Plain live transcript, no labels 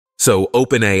So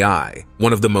OpenAI,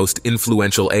 one of the most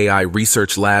influential AI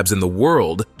research labs in the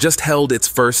world, just held its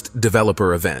first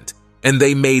developer event. And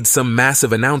they made some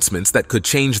massive announcements that could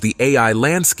change the AI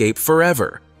landscape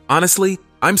forever. Honestly,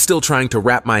 I'm still trying to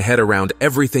wrap my head around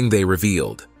everything they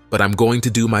revealed, but I'm going to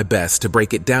do my best to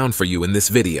break it down for you in this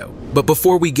video. But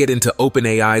before we get into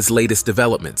OpenAI's latest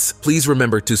developments, please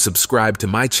remember to subscribe to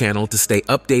my channel to stay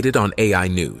updated on AI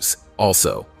news.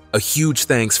 Also, a huge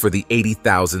thanks for the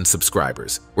 80,000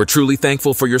 subscribers. We're truly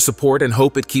thankful for your support and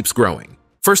hope it keeps growing.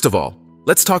 First of all,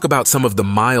 let's talk about some of the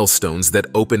milestones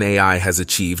that OpenAI has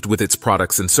achieved with its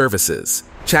products and services.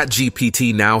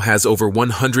 ChatGPT now has over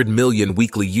 100 million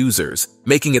weekly users,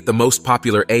 making it the most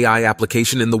popular AI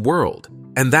application in the world.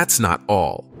 And that's not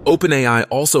all. OpenAI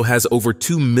also has over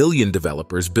 2 million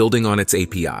developers building on its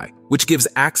API, which gives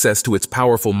access to its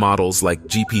powerful models like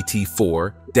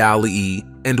GPT-4, DALL-E,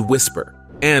 and Whisper.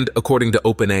 And according to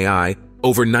OpenAI,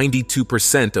 over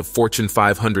 92% of Fortune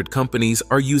 500 companies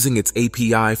are using its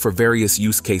API for various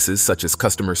use cases such as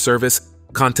customer service,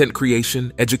 content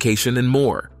creation, education, and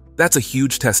more. That's a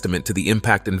huge testament to the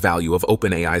impact and value of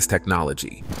OpenAI's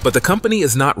technology. But the company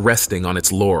is not resting on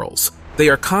its laurels. They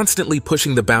are constantly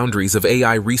pushing the boundaries of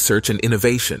AI research and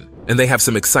innovation, and they have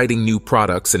some exciting new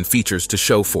products and features to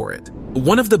show for it.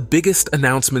 One of the biggest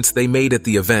announcements they made at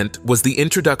the event was the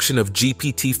introduction of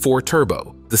GPT-4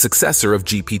 Turbo, the successor of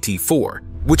GPT-4,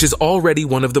 which is already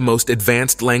one of the most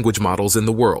advanced language models in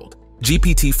the world.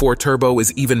 GPT-4 Turbo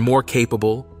is even more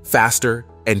capable, faster,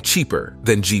 and cheaper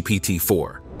than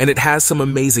GPT-4, and it has some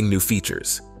amazing new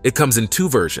features. It comes in 2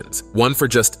 versions, one for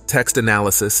just text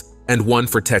analysis and one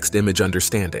for text-image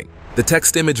understanding. The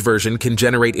text-image version can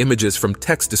generate images from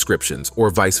text descriptions or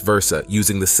vice versa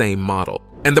using the same model.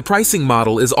 And the pricing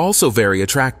model is also very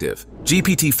attractive.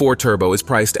 GPT-4 Turbo is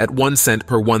priced at 1 cent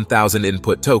per 1,000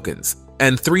 input tokens,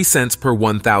 and 3 cents per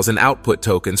 1,000 output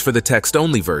tokens for the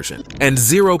text-only version, and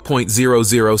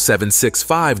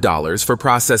 $0.00765 for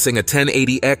processing a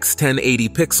 1080x 1080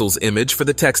 pixels image for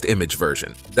the text-image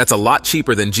version. That's a lot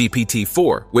cheaper than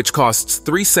GPT-4, which costs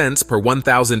 3 cents per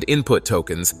 1,000 input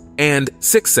tokens and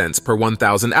 6 cents per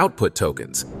 1,000 output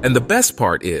tokens. And the best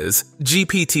part is,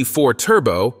 GPT-4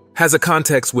 Turbo has a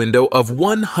context window of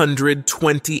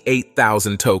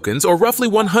 128,000 tokens, or roughly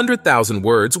 100,000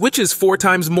 words, which is 4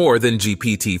 times more than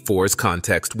GPT-4's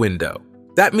context window.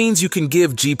 That means you can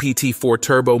give GPT-4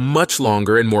 Turbo much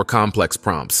longer and more complex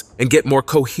prompts, and get more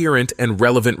coherent and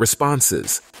relevant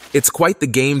responses. It's quite the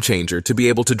game changer to be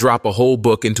able to drop a whole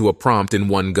book into a prompt in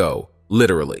one go,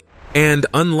 literally. And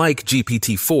unlike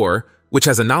GPT-4, which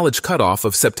has a knowledge cutoff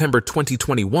of September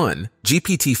 2021,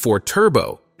 GPT-4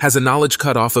 Turbo has a knowledge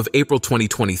cutoff of April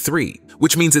 2023,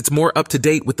 which means it's more up to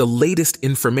date with the latest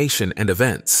information and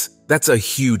events. That's a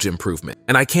huge improvement,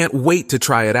 and I can't wait to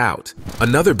try it out.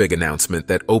 Another big announcement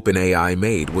that OpenAI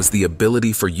made was the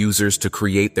ability for users to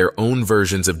create their own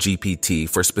versions of GPT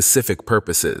for specific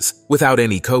purposes, without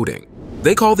any coding.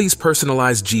 They call these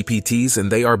personalized GPTs,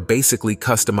 and they are basically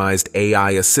customized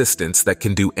AI assistants that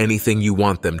can do anything you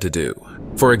want them to do.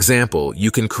 For example, you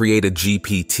can create a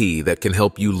GPT that can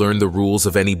help you learn the rules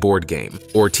of any board game,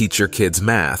 or teach your kids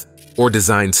math, or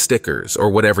design stickers, or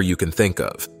whatever you can think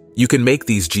of. You can make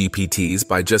these GPTs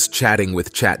by just chatting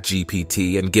with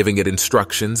ChatGPT and giving it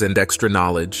instructions and extra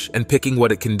knowledge and picking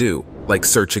what it can do, like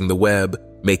searching the web,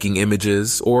 making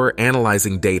images, or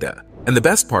analyzing data. And the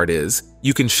best part is,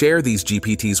 you can share these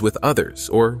GPTs with others,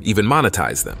 or even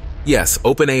monetize them. Yes,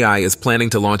 OpenAI is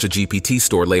planning to launch a GPT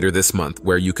store later this month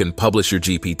where you can publish your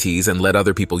GPTs and let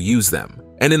other people use them.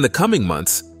 And in the coming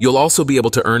months, you'll also be able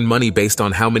to earn money based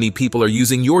on how many people are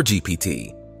using your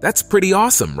GPT. That's pretty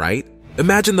awesome, right?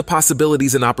 Imagine the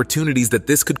possibilities and opportunities that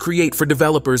this could create for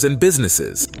developers and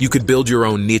businesses. You could build your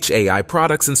own niche AI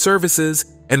products and services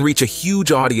and reach a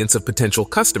huge audience of potential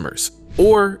customers.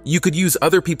 Or you could use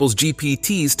other people's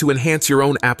GPTs to enhance your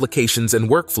own applications and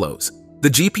workflows. The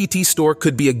GPT store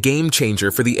could be a game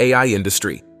changer for the AI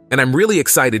industry, and I'm really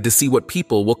excited to see what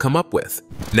people will come up with.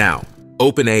 Now,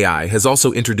 OpenAI has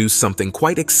also introduced something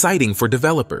quite exciting for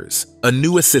developers, a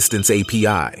new assistance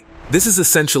API. This is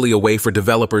essentially a way for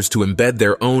developers to embed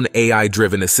their own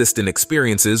AI-driven assistant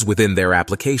experiences within their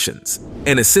applications.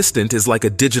 An assistant is like a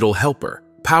digital helper,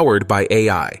 powered by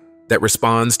AI, that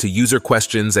responds to user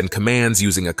questions and commands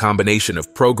using a combination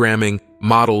of programming,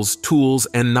 models, tools,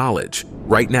 and knowledge.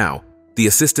 Right now, the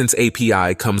Assistance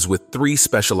API comes with 3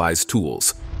 specialized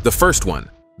tools. The first one,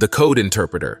 the Code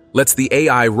Interpreter, lets the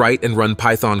AI write and run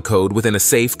Python code within a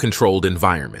safe, controlled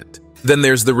environment. Then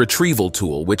there's the Retrieval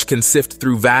tool, which can sift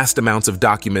through vast amounts of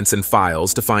documents and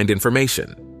files to find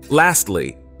information.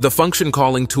 Lastly, The function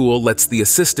calling tool lets the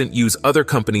assistant use other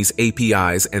companies'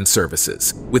 APIs and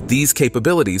services. With these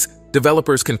capabilities,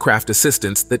 developers can craft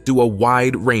assistants that do a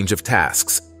wide range of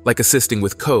tasks, like assisting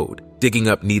with code, digging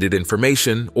up needed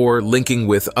information, or linking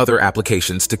with other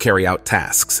applications to carry out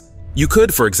tasks. You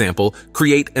could, for example,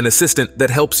 create an assistant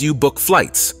that helps you book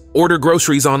flights, order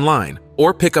groceries online,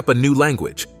 or pick up a new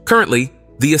language. Currently,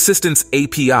 the assistant's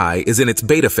API is in its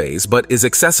beta phase but is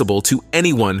accessible to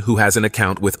anyone who has an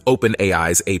account with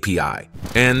OpenAI's API.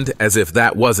 And as if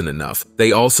that wasn't enough,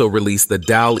 they also released the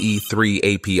DALL-E 3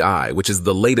 API, which is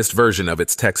the latest version of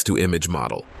its text-to-image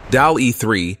model. DALL-E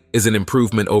 3 is an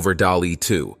improvement over DALL-E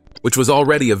 2, which was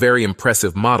already a very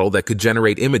impressive model that could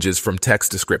generate images from text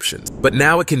descriptions. But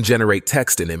now it can generate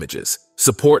text and images,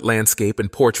 support landscape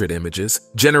and portrait images,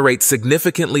 generate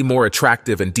significantly more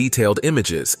attractive and detailed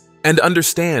images, and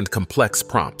understand complex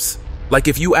prompts. Like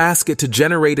if you ask it to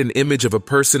generate an image of a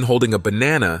person holding a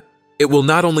banana, it will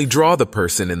not only draw the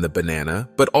person in the banana,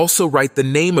 but also write the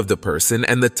name of the person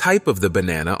and the type of the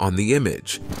banana on the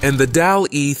image. And the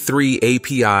DALL-E 3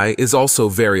 API is also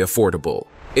very affordable.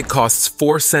 It costs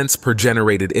 4 cents per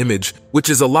generated image,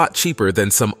 which is a lot cheaper than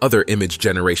some other image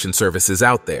generation services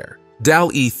out there.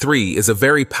 DALL-E 3 is a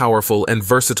very powerful and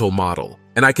versatile model,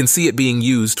 and I can see it being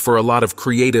used for a lot of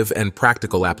creative and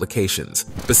practical applications.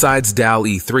 Besides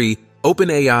DALL-E 3,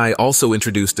 OpenAI also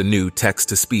introduced a new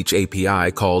text-to-speech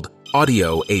API called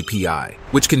Audio API,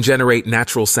 which can generate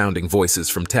natural-sounding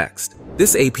voices from text.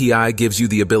 This API gives you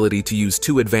the ability to use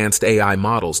 2 advanced AI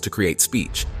models to create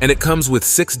speech, and it comes with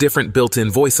 6 different built-in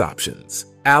voice options: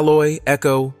 Alloy,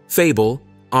 Echo, Fable,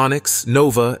 Onyx,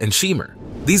 Nova, and Shimmer.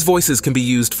 These voices can be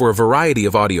used for a variety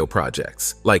of audio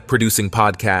projects, like producing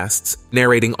podcasts,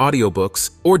 narrating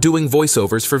audiobooks, or doing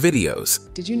voiceovers for videos.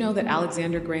 Did you know that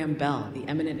Alexander Graham Bell, the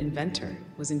eminent inventor,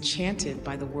 was enchanted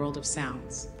by the world of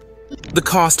sounds? The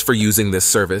cost for using this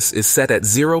service is set at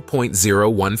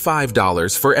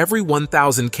 $0.015 for every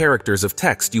 1,000 characters of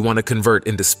text you want to convert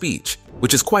into speech,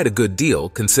 which is quite a good deal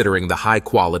considering the high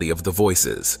quality of the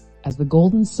voices. As the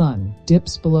golden sun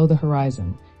dips below the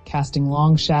horizon, casting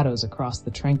long shadows across the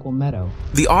tranquil meadow.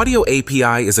 The Audio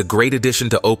API is a great addition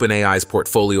to OpenAI's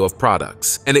portfolio of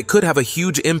products, and it could have a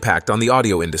huge impact on the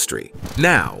audio industry.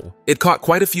 Now, it caught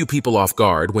quite a few people off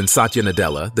guard when Satya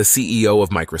Nadella, the CEO of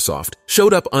Microsoft,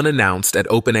 showed up unannounced at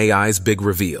OpenAI's big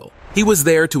reveal. He was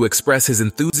there to express his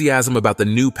enthusiasm about the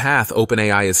new path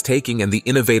OpenAI is taking and the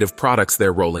innovative products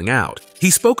they're rolling out.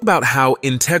 He spoke about how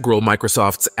integral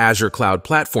Microsoft's Azure cloud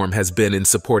platform has been in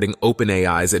supporting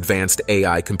OpenAI's advanced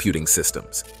AI computing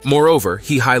systems. Moreover,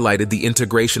 he highlighted the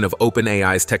integration of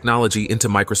OpenAI's technology into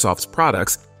Microsoft's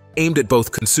products aimed at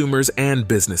both consumers and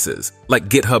businesses, like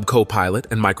GitHub Copilot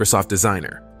and Microsoft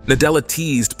Designer. Nadella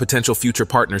teased potential future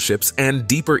partnerships and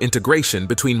deeper integration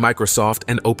between Microsoft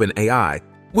and OpenAI,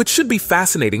 which should be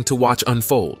fascinating to watch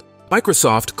unfold.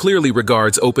 Microsoft clearly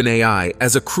regards OpenAI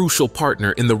as a crucial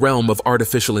partner in the realm of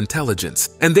artificial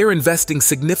intelligence, and they're investing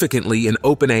significantly in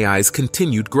OpenAI's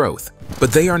continued growth.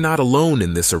 But they are not alone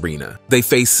in this arena. They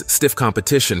face stiff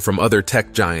competition from other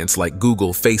tech giants like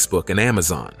Google, Facebook, and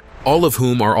Amazon, all of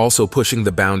whom are also pushing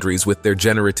the boundaries with their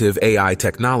generative AI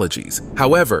technologies.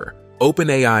 However,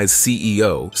 OpenAI's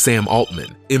CEO, Sam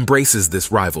Altman, embraces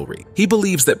this rivalry. He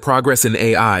believes that progress in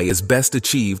AI is best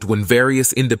achieved when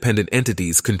various independent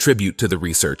entities contribute to the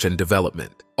research and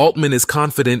development. Altman is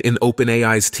confident in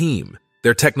OpenAI's team,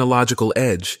 their technological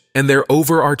edge, and their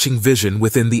overarching vision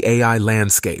within the AI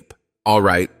landscape.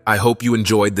 Alright, I hope you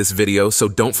enjoyed this video, so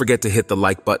don't forget to hit the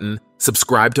like button,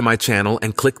 subscribe to my channel,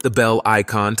 and click the bell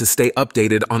icon to stay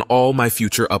updated on all my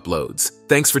future uploads.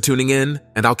 Thanks for tuning in,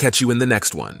 and I'll catch you in the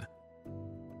next one.